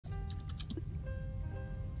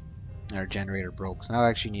Our generator broke, so now I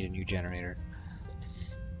actually need a new generator.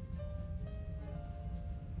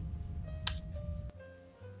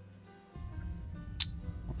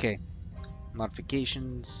 Okay,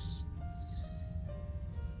 modifications.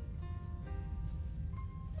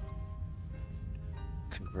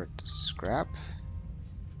 Convert to scrap.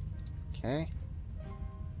 Okay.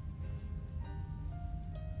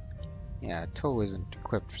 Yeah, tow isn't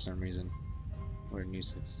equipped for some reason. What a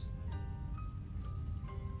nuisance.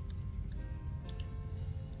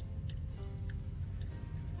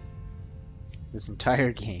 This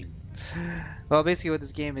entire game. Well, basically what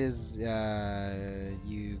this game is,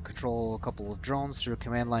 you control a couple of drones through a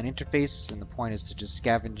command line interface, and the point is to just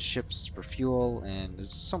scavenge ships for fuel, and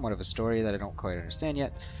there's somewhat of a story that I don't quite understand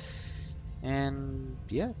yet. And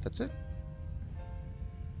yeah, that's it.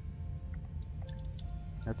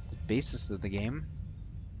 That's the basis of the game.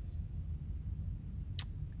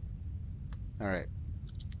 Alright,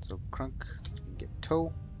 so Crunk can get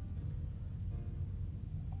tow.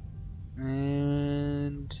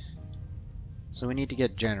 And so we need to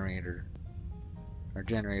get generator. Our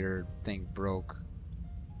generator thing broke.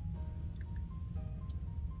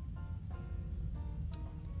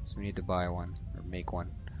 So we need to buy one, or make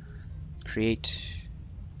one. Create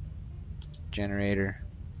generator.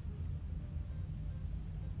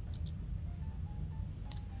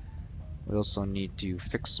 We also need to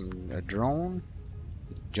fix a drone.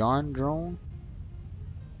 John drone.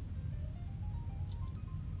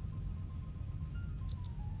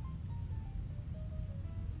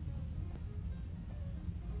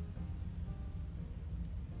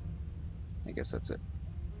 I guess that's it.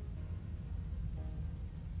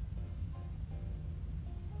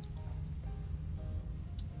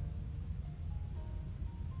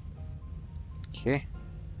 Okay.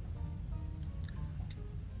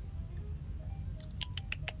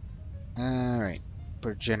 Alright.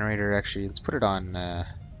 Put a generator, actually, let's put it on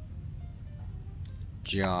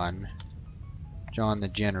John. John the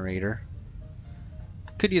generator.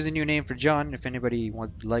 Could use a new name for John if anybody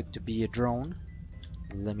would like to be a drone.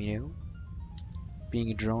 Let me know. Being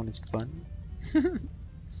a drone is fun.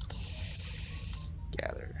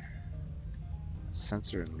 Gather.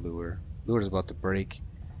 Sensor and lure. Lure's about to break.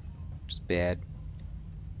 Which is bad.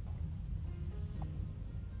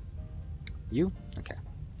 You? Okay.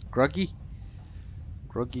 Groggy?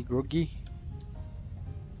 Groggy, groggy.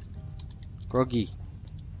 Groggy.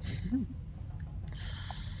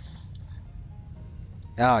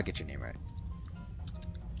 Ah, I'll get your name right.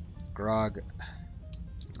 Grog.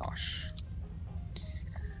 Nosh.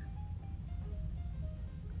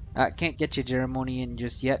 Can't get you Jeremonian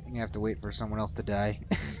just yet. You're gonna have to wait for someone else to die.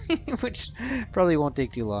 Which probably won't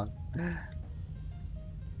take too long.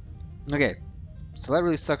 Okay. So that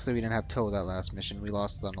really sucks that we didn't have tow that last mission. We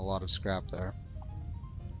lost on a lot of scrap there.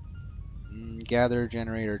 Gather,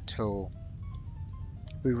 generator, tow.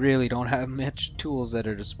 We really don't have much tools at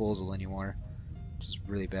our disposal anymore. Which is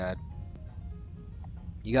really bad.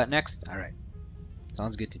 You got next? Alright.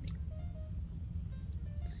 Sounds good to me.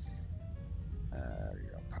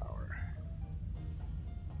 You're on power.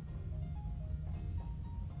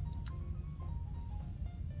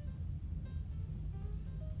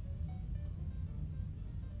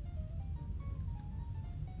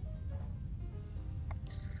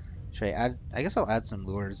 Should I add? I guess I'll add some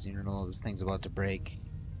lures, even though this thing's about to break.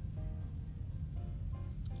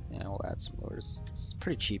 Yeah, we'll add some lures. It's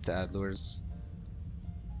pretty cheap to add lures.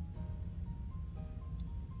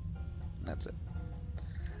 That's it.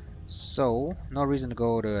 So, no reason to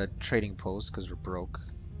go to a trading post because we're broke.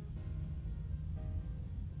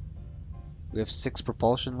 We have 6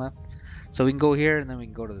 propulsion left. So we can go here and then we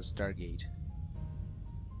can go to the Stargate.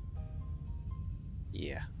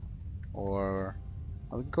 Yeah. Or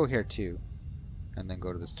well, we can go here too. And then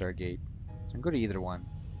go to the Stargate. So we can go to either one.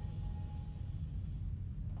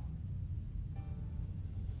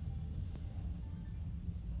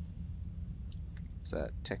 Is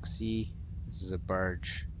that Tech C? This is a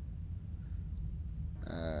barge.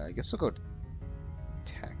 I guess we'll go to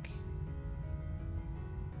Tech.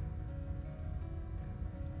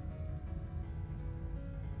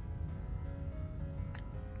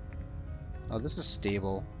 Oh, this is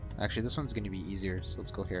stable. Actually, this one's going to be easier, so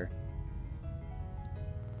let's go here.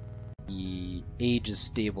 The age is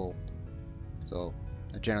stable, so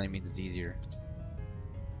that generally means it's easier.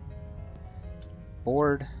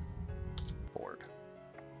 Board.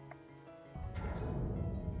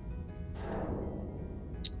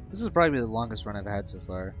 This is probably the longest run I've had so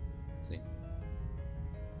far. Let's see.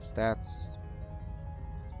 Stats.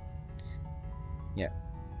 Yeah.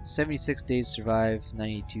 76 days survive,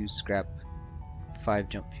 92 scrap, 5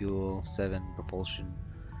 jump fuel, 7 propulsion.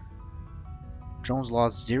 Drones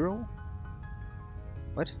lost 0?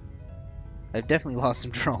 What? I've definitely lost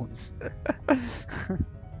some drones.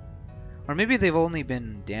 Or maybe they've only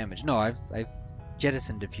been damaged. No, I've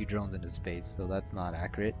jettisoned a few drones into space, so that's not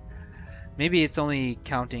accurate. Maybe it's only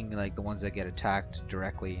counting like the ones that get attacked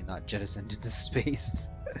directly, not jettisoned into space.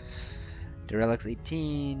 Derelics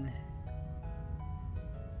 18.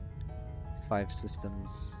 5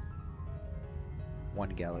 systems. 1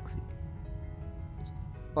 galaxy.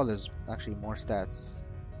 Oh, there's actually more stats.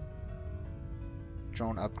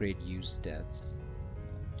 Drone upgrade use stats.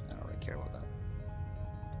 I don't really care about that.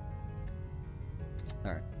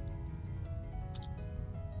 Alright.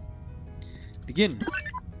 Begin!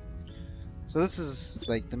 So this is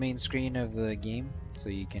like the main screen of the game. So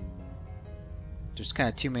you can... There's kind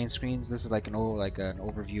of 2 main screens. This is like an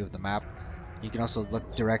overview of the map. You can also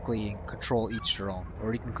look directly and control each drone.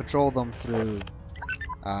 Or you can control them through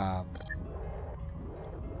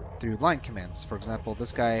line commands. For example,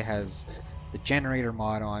 this guy has the generator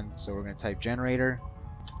mod on, so we're going to type generator,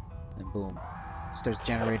 and boom, starts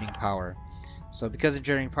generating power. So because of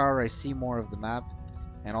generating power, I see more of the map,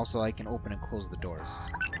 and also I can open and close the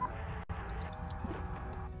doors.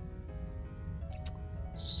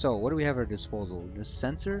 So what do we have at our disposal? Just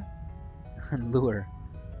sensor and lure.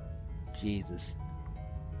 Jesus,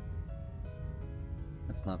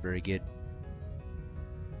 that's not very good.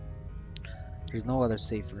 There's no other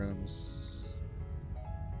safe rooms.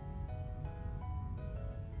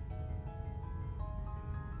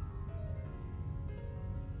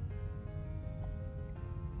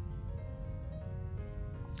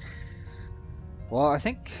 Well, I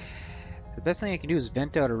think the best thing I can do is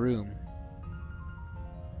vent out a room.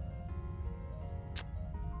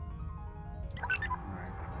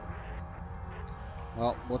 Alright.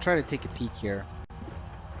 Well, we'll try to take a peek here.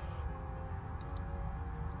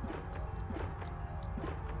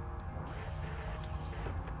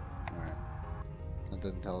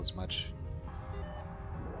 Doesn't tell us much.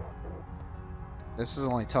 This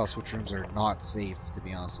doesn't only tell us which rooms are not safe, to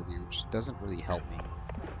be honest with you, which doesn't really help me.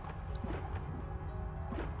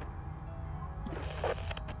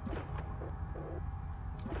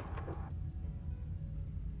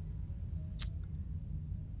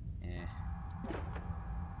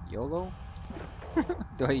 YOLO?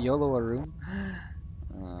 Do I YOLO a room?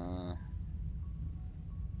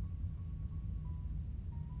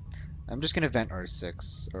 I'm just gonna vent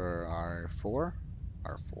R6 or R4.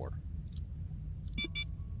 R4.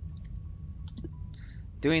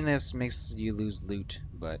 Doing this makes you lose loot,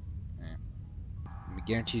 but it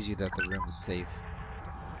guarantees you that the room is safe.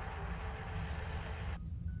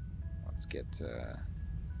 Let's get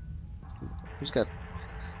who's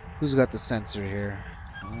got the sensor here?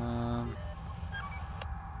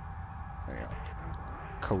 There you go.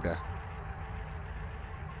 Coda.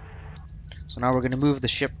 So now we're going to move the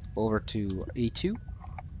ship over to A2,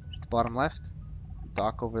 bottom left,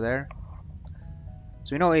 dock over there.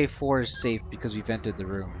 So we know A4 is safe because we vented the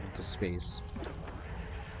room into space,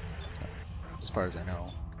 as far as I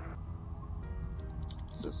know.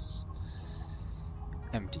 It's just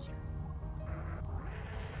empty.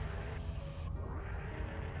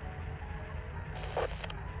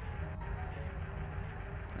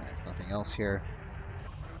 There's nothing else here.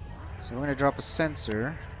 So we're going to drop a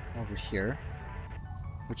sensor over here,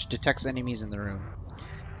 which detects enemies in the room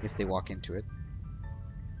if they walk into it.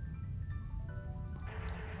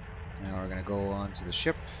 Now we're gonna go on to the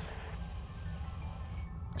ship.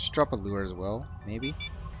 I should drop a lure as well, maybe.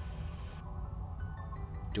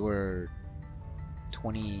 Door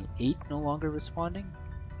 28 no longer responding?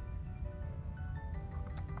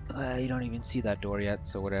 You don't even see that door yet,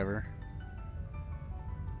 so whatever.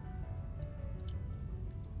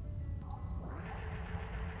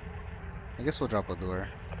 I guess we'll drop a lure.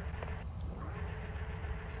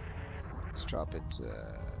 Let's drop it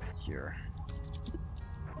here.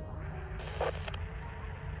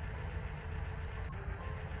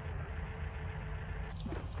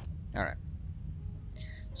 Alright.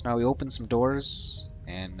 So now we open some doors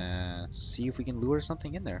and see if we can lure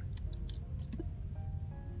something in there.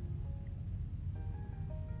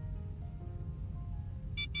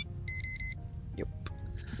 Yep.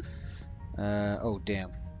 Oh damn.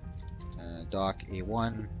 Dock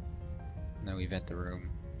A1. Then we vent the room.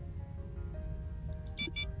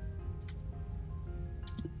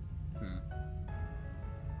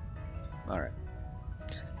 Alright.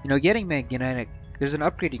 You know, getting magnetic... There's an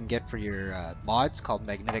upgrade you can get for your mods called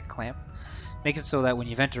Magnetic Clamp. Make it so that when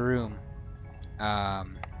you vent a room... that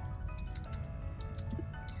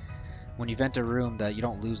you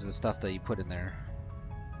don't lose the stuff that you put in there.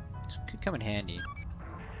 It could come in handy.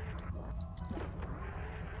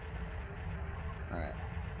 Alright.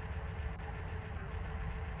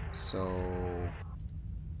 So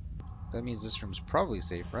that means this room's probably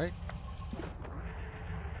safe, right?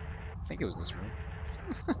 I think it was this room.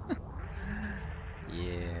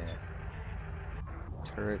 Yeah.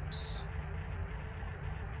 Turret.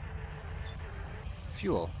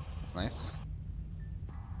 Fuel. That's nice.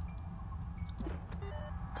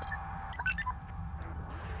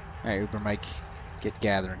 Alright, Uber Mike, get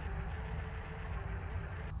gathering.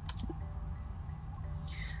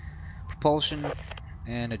 Propulsion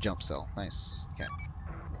and a jump cell. Nice. Okay.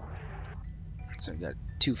 So we got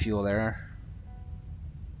 2 fuel there.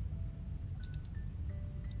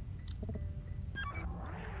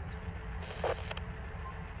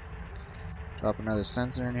 Drop another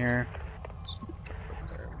sensor in here. Just drop it up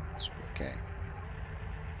there. Should be okay.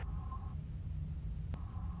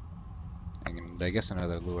 And I guess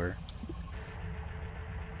another lure.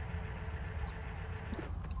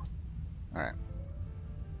 Alright.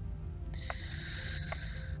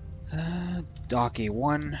 Dock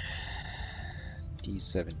A1.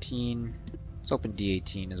 D17. Let's open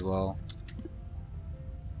D18 as well.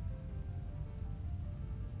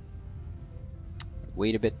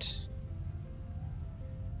 Wait a bit.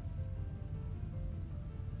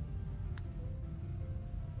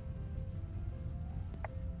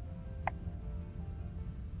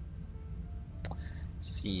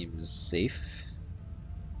 Seems safe.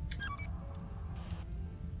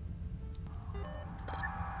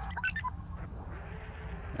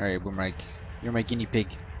 Alright, Boomerang, you're my guinea pig.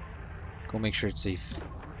 Go make sure it's safe.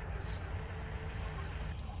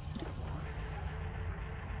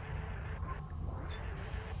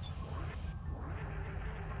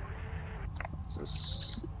 What's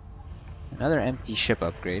this? Another empty ship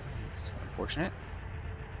upgrade. It's unfortunate.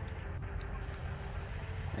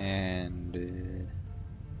 And go down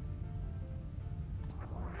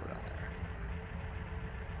there.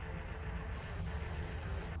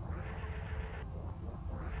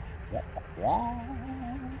 Wah.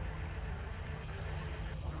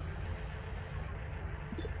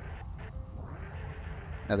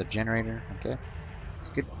 Another generator. Okay, it's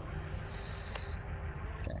good.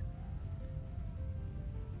 Okay,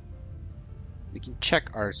 we can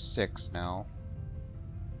check R6 now.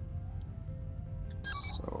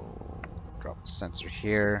 So drop a sensor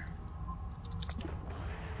here.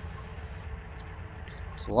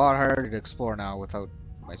 It's a lot harder to explore now without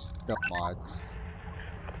my stuff mods.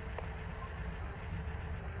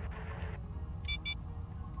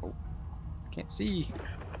 Oh, can't see.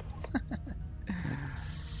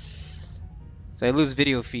 So I lose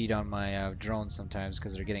video feed on my drones sometimes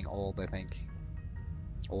because they're getting old, I think.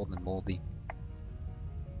 Old and moldy.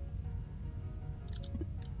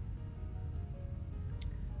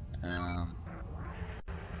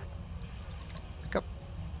 Pick up.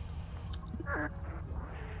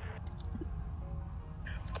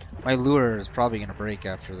 My lure is probably going to break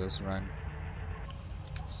after this run.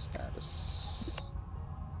 Status.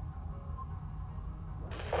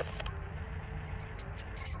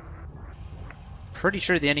 Pretty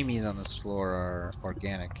sure the enemies on this floor are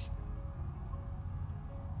organic.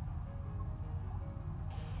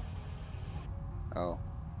 Oh.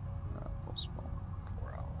 Postpone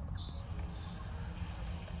 4 hours.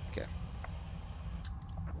 Okay.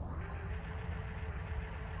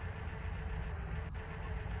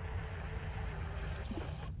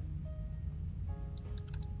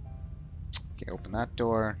 Okay, open that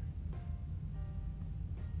door.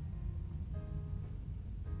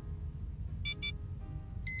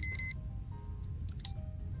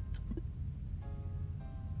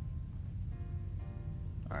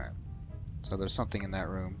 Alright. So there's something in that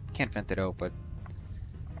room. Can't vent it out, but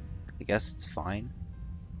I guess it's fine.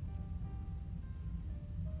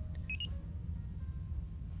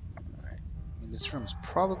 Alright. I mean, this room's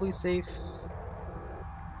probably safe.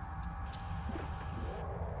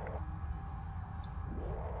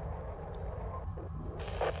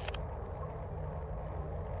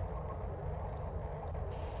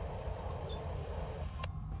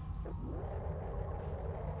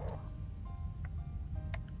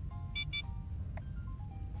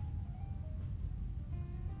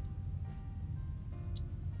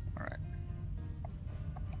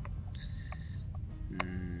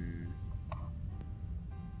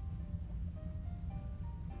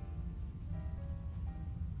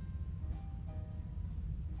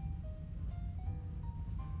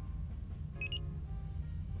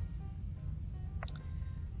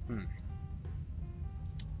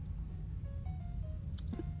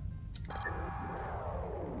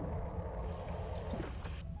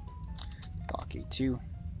 Dock A2.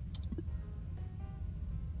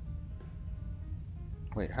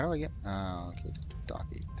 Wait, how do I get? Okay, dock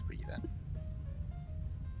 3 then.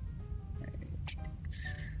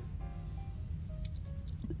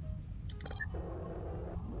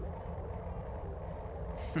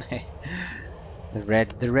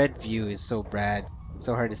 Right. The red view is so bad. It's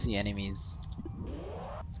so hard to see enemies.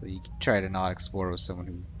 So you can try to not explore with someone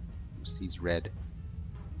who sees red.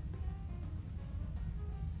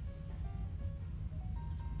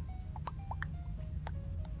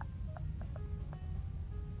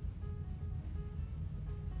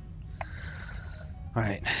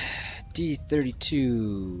 Alright,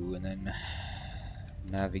 D32, and then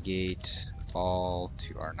navigate all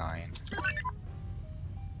to R9.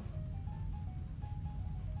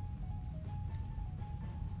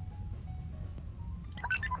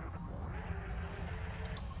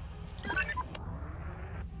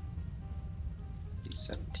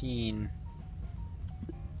 D17,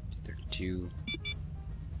 D32.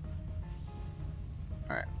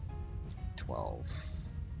 Alright, 12.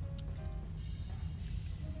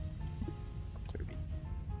 30.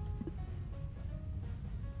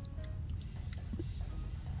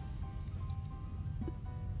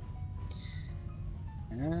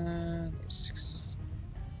 And 6.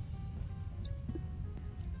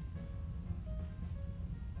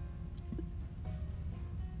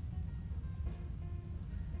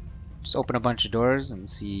 Just open a bunch of doors and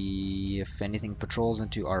see if anything patrols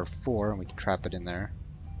into R4 and we can trap it in there.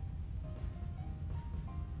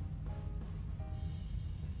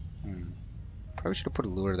 Probably should have put a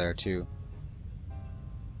lure there too.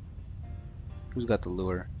 Who's got the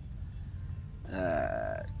lure? 3.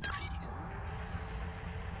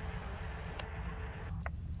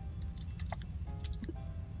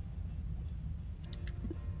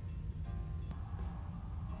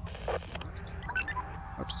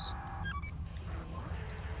 Oops.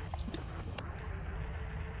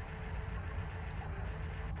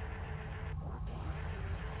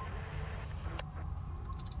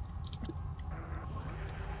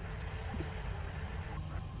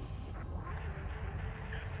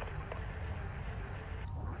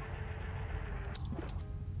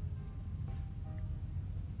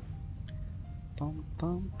 Bum,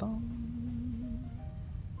 bum, bum.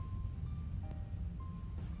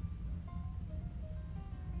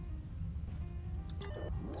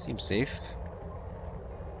 Seems safe.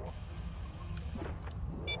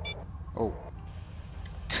 Oh.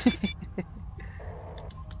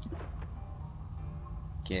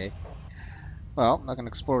 Okay. Well, I'm not gonna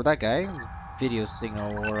explore with that guy. Video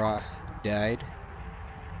signal or died.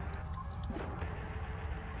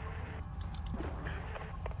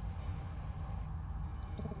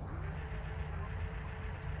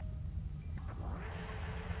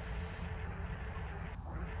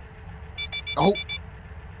 Oh!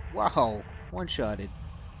 Wow! One-shotted.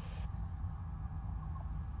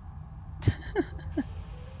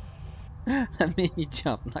 That made me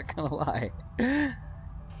jump, not gonna lie.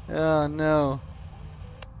 Oh no.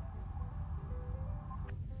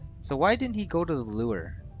 So why didn't he go to the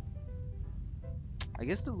lure? I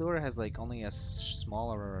guess the lure has like only a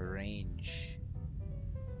smaller range.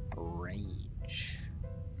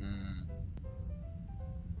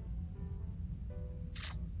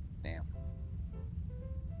 Damn.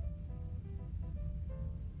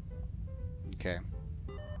 Okay.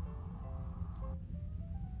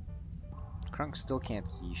 Crunk still can't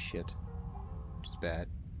see shit, which is bad.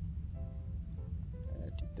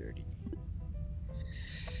 D30.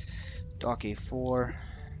 Dock A4.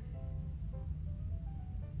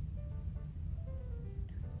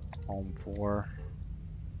 Home 4.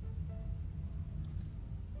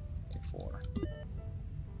 A4.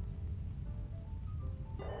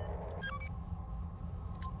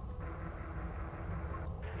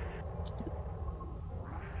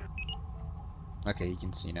 Okay, you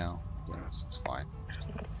can see now. Yes, it's fine.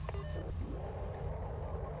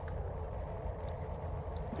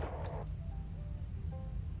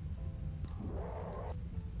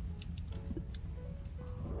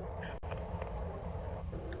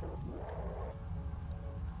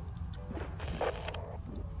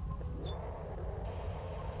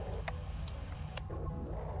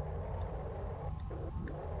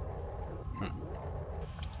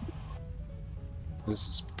 This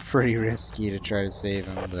is pretty risky to try to save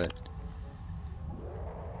him, but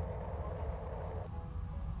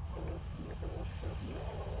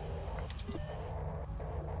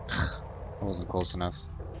I wasn't close enough.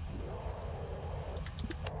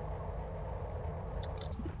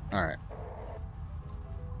 Alright.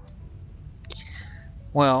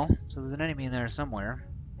 Well, so there's an enemy in there somewhere.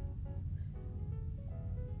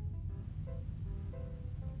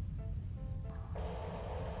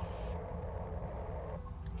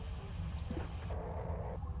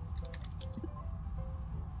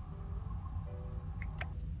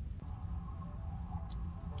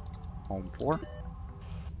 Home 4.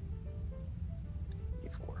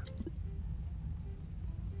 E4.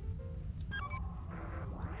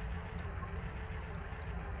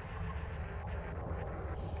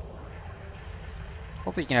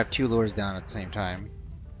 Hopefully you can have 2 lures down at the same time.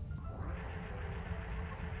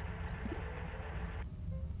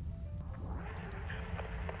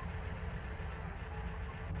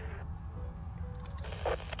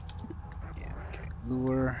 Yeah, okay.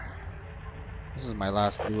 Lure. This is my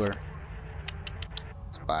last lure.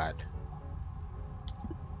 It's bad.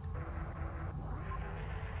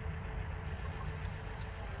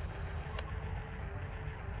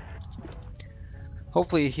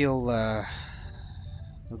 Hopefully he'll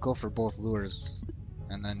go for both lures,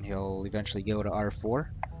 and then he'll eventually go to R4.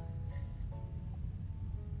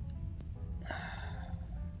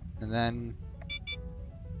 And then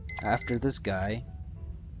after this guy,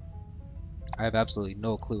 I have absolutely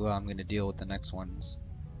no clue how I'm going to deal with the next ones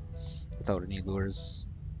without any lures.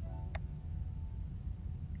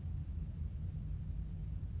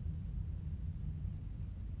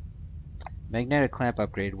 Magnetic clamp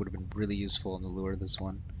upgrade would have been really useful in the lure, this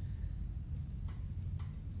one.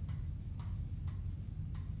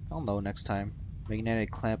 I'll know next time.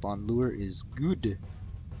 Magnetic clamp on lure is good.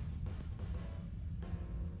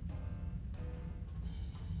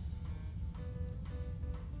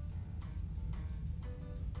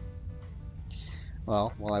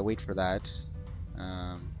 Well, while I wait for that,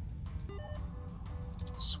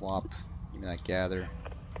 swap, give me that gather,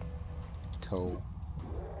 tow.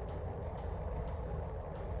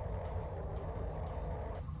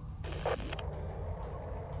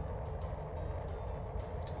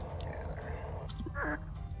 Gather.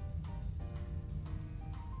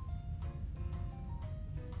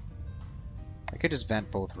 I could just vent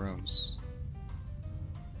both rooms.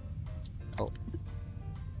 Oh.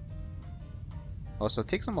 Oh, so it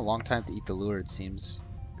takes them a long time to eat the lure, it seems,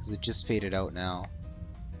 because it just faded out now.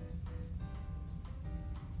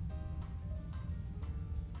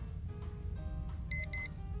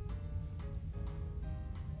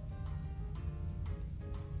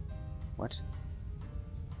 What?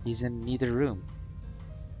 He's in neither room.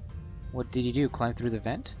 What did he do? Climb through the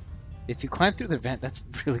vent? If you climb through the vent, that's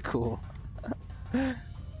really cool.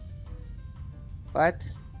 What?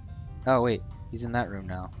 Oh, wait. He's in that room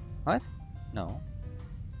now. What? No.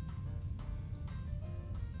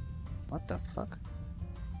 What the fuck?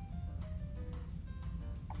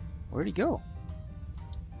 Where'd he go?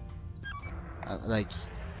 Like...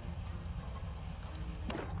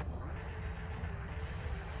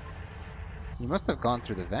 He must have gone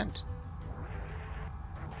through the vent.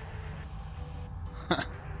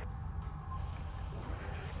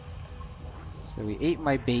 So he ate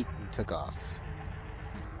my bait and took off.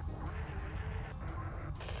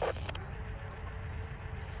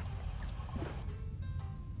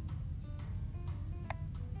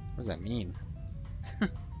 What does that mean?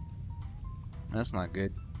 That's not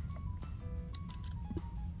good.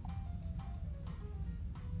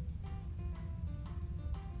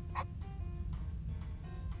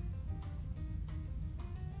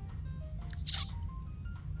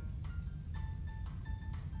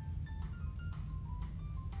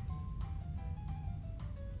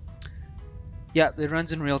 Yeah, it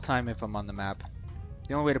runs in real time if I'm on the map.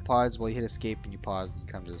 The only way to pause, well, you hit escape and you pause and you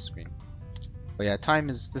come to the screen. But yeah,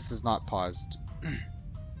 this is not paused.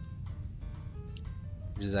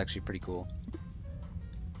 Which is actually pretty cool.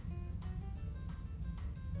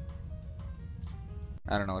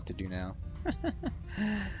 I don't know what to do now.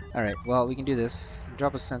 Alright, well, we can do this.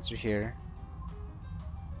 Drop a sensor here.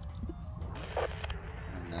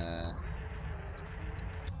 And,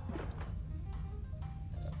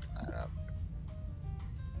 open that up.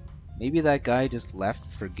 Maybe that guy just left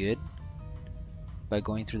for good by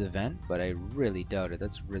going through the vent, but I really doubt it.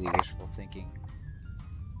 That's really wishful thinking.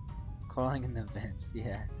 Crawling in the vents,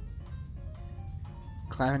 yeah.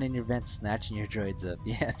 Climbing in your vents, snatching your droids up.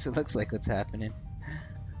 Yeah, so it looks like what's happening.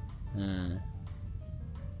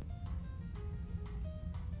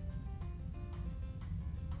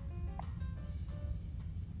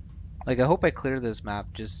 Like, I hope I clear this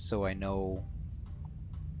map just so I know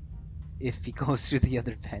if he goes through the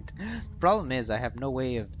other vent. The problem is I have no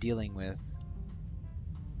way of dealing with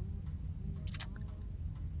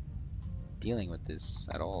this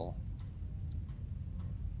at all.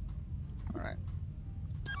 Alright.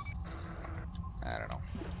 I don't know.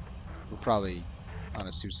 We're probably on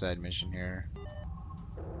a suicide mission here.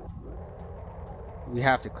 We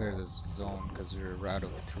have to clear this zone because we're out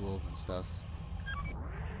of tools and stuff.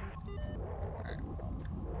 Alright.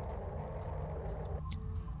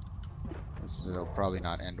 This will probably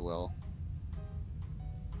not end well.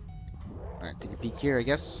 Alright, take a peek here, I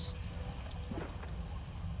guess.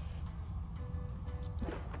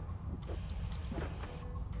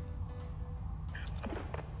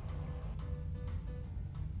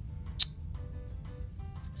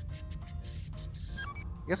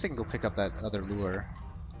 I guess I can go pick up that other lure.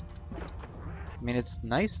 I mean, it's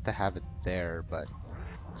nice to have it there, but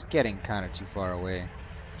it's getting kind of too far away.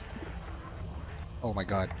 Oh my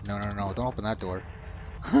god. No, no, no. Don't open that door.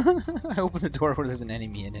 I opened a door where there's an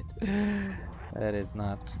enemy in it. That is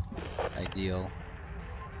not ideal.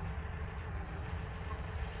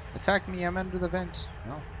 Attack me, I'm under the vent.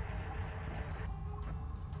 No.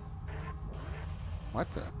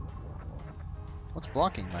 What the? What's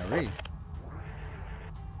blocking my raid?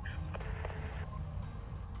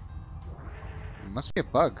 It must be a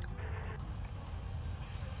bug.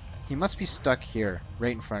 He must be stuck here,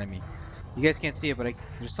 right in front of me. You guys can't see it, but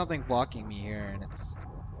there's something blocking me here, and it's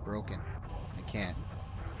broken. I can't.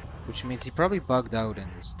 Which means he probably bugged out and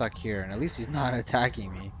is stuck here, and at least he's not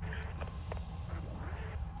attacking me.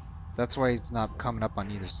 That's why he's not coming up on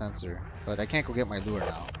either sensor. But I can't go get my lure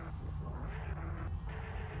now.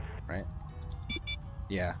 Right?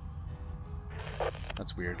 Yeah.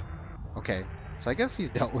 That's weird. Okay, so I guess he's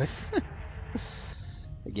dealt with.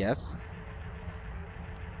 I guess.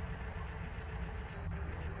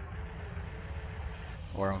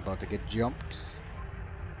 Or I'm about to get jumped.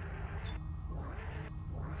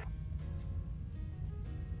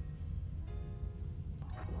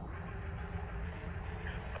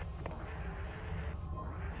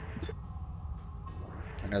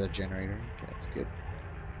 Another generator. Okay, that's good.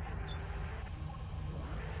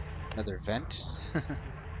 Another vent. I'm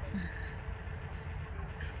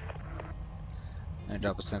gonna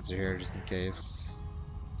drop a sensor here just in case.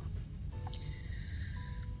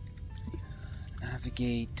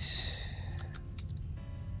 Navigate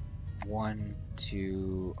 1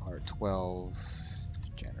 to R12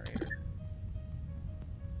 generator.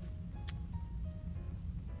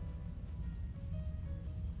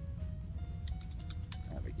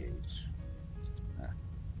 Navigate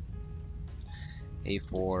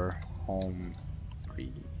A4 home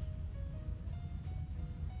 3.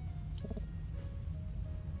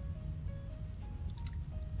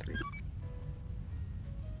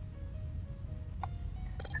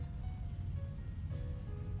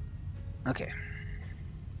 Okay.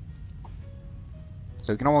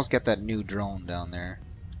 So we can almost get that new drone down there.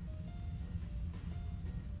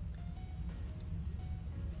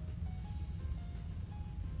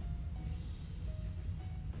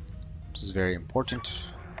 Which is very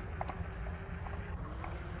important.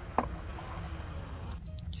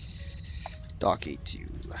 Dock A2.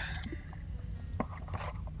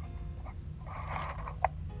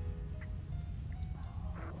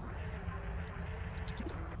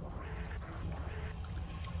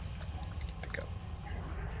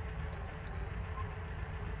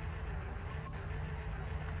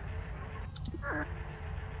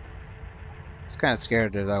 Kind of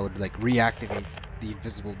scared that I would like reactivate the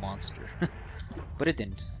invisible monster, but it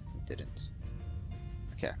didn't. It didn't.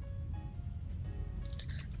 Okay.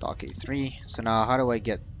 Dock A3. So now, how do I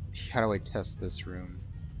test this room?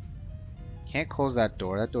 Can't close that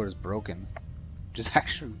door. That door is broken, which is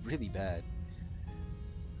actually really bad.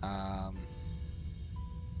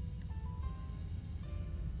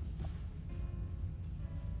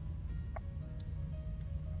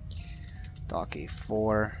 Dock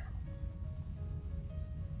A4.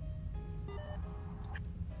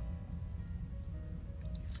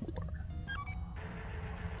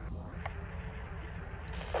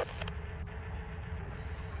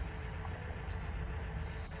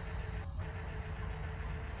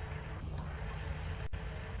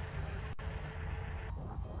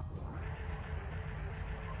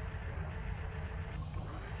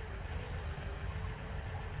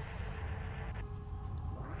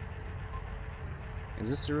 Is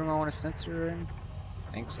this the room I want to censor in?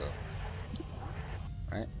 I think so.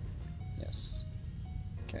 Right? Yes.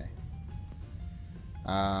 Okay.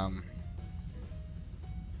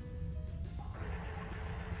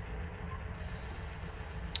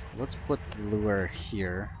 Let's put the lure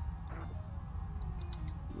here.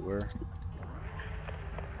 Lure.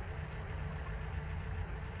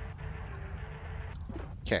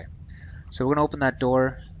 Okay. So we're gonna open that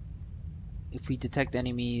door. If we detect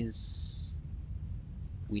enemies,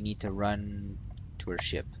 we need to run to our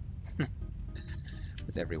ship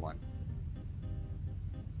with everyone.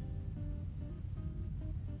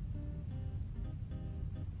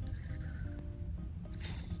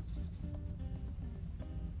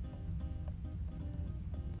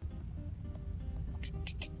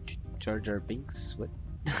 Jar Jar Binks? What?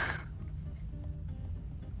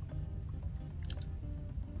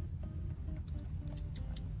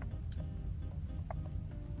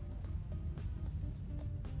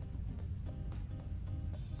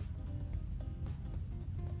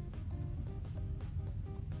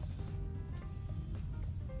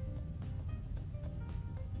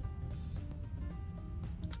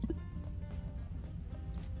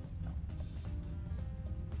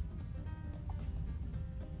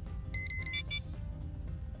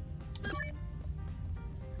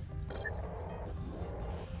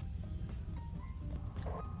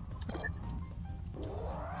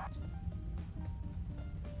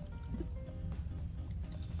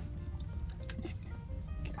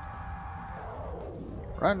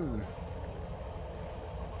 Run!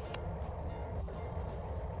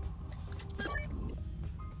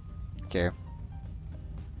 Okay.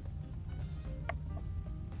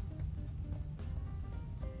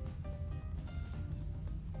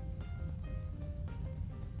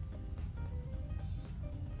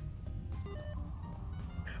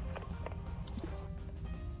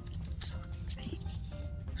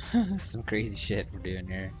 Some crazy shit we're doing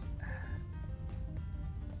here.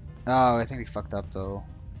 Oh, I think we fucked up though.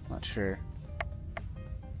 Not sure.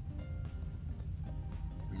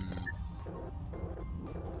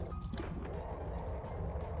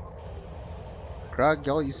 Grog,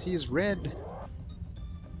 all you see is red.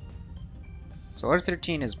 So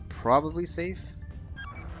R13 is probably safe.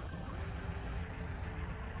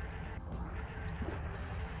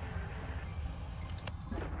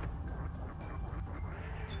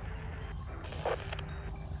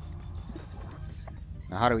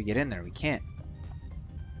 Now how do we get in there? We can't.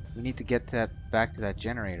 We need to get to back to that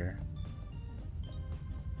generator.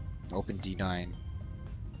 Open D9.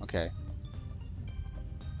 Okay.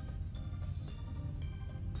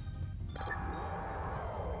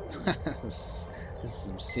 This is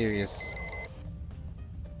some serious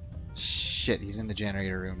shit. He's in the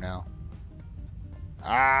generator room now.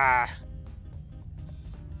 Ah!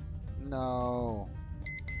 No.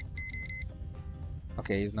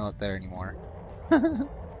 Okay, he's not there anymore.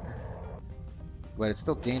 But it's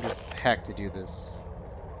still dangerous as heck to do this.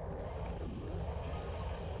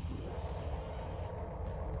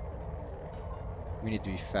 We need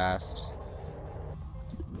to be fast.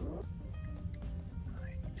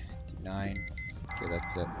 9. Okay,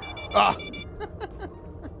 that's it. Ah!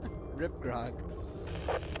 Rip Grog.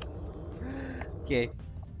 Okay.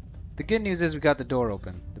 The good news is we got the door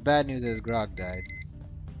open. The bad news is Grog died.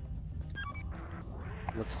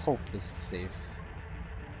 Let's hope this is safe.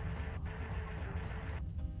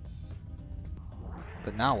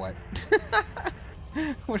 But now what?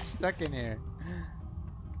 We're stuck in here.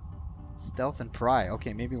 Stealth and pry.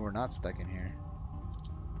 Okay, maybe we're not stuck in here.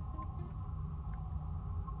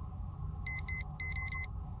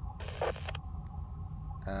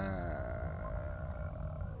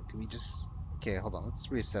 Do we just... Okay, hold on. Let's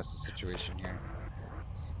reassess the situation here.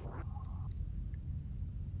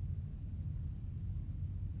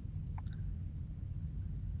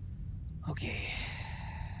 Okay.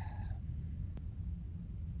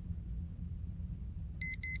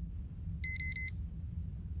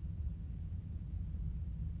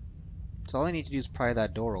 So all I need to do is pry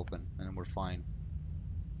that door open, and then we're fine.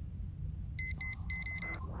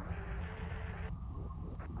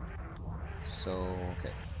 So,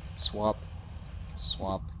 okay. Swap.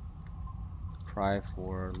 Swap. Pry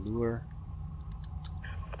for lure.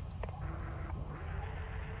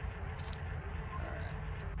 Alright.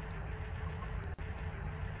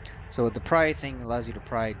 So the pry thing allows you to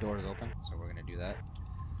pry doors open, so we're gonna do that.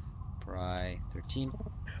 Pry 13.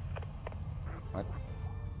 What?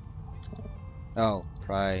 Oh,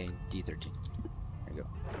 pry D13. There you go.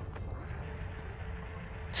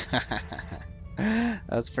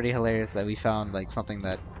 That's pretty hilarious that we found like something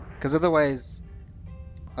that, because otherwise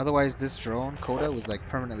this drone Coda was like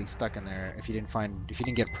permanently stuck in there if you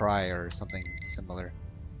didn't get pry or something similar.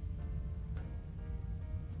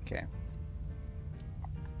 Okay.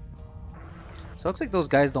 So it looks like those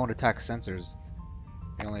guys don't attack sensors.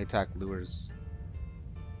 They only attack lures.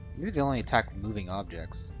 Maybe they only attack moving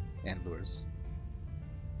objects and lures.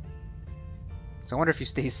 So I wonder if you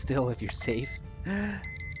stay still if you're safe.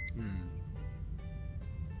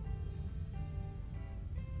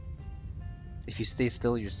 If you stay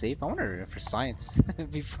still, you're safe? I wonder if for science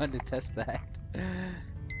it'd be fun to test that.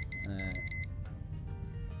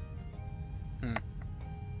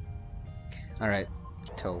 Alright,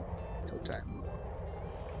 tow time.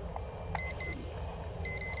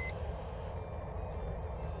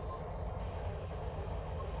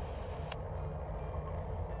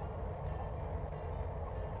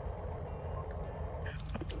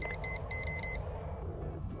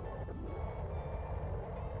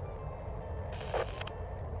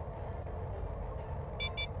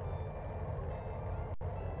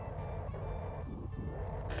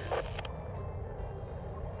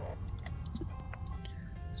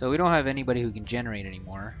 So we don't have anybody who can generate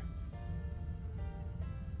anymore.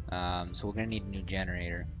 So we're gonna need a new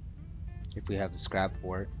generator if we have the scrap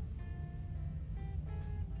for it.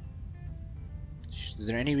 Is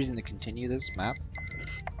there any reason to continue this map?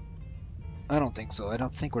 I don't think so. I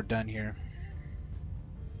don't think we're done here.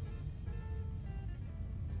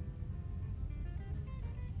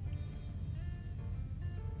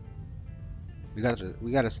 We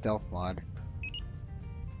got a stealth mod.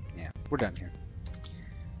 Yeah, we're done here.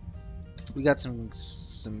 We got some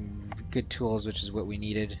good tools, which is what we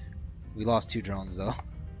needed. We lost 2 drones though.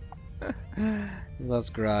 We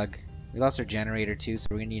lost Grog. We lost our generator too, so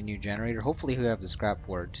we're gonna need a new generator. Hopefully we have the scrap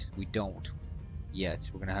for it. We don't yet.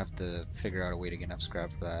 We're gonna have to figure out a way to get enough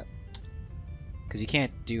scrap for that. Because you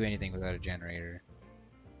can't do anything without a generator.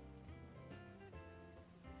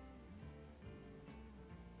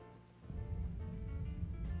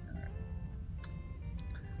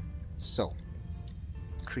 So,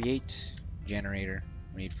 create generator.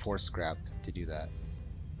 We need 4 scrap to do that.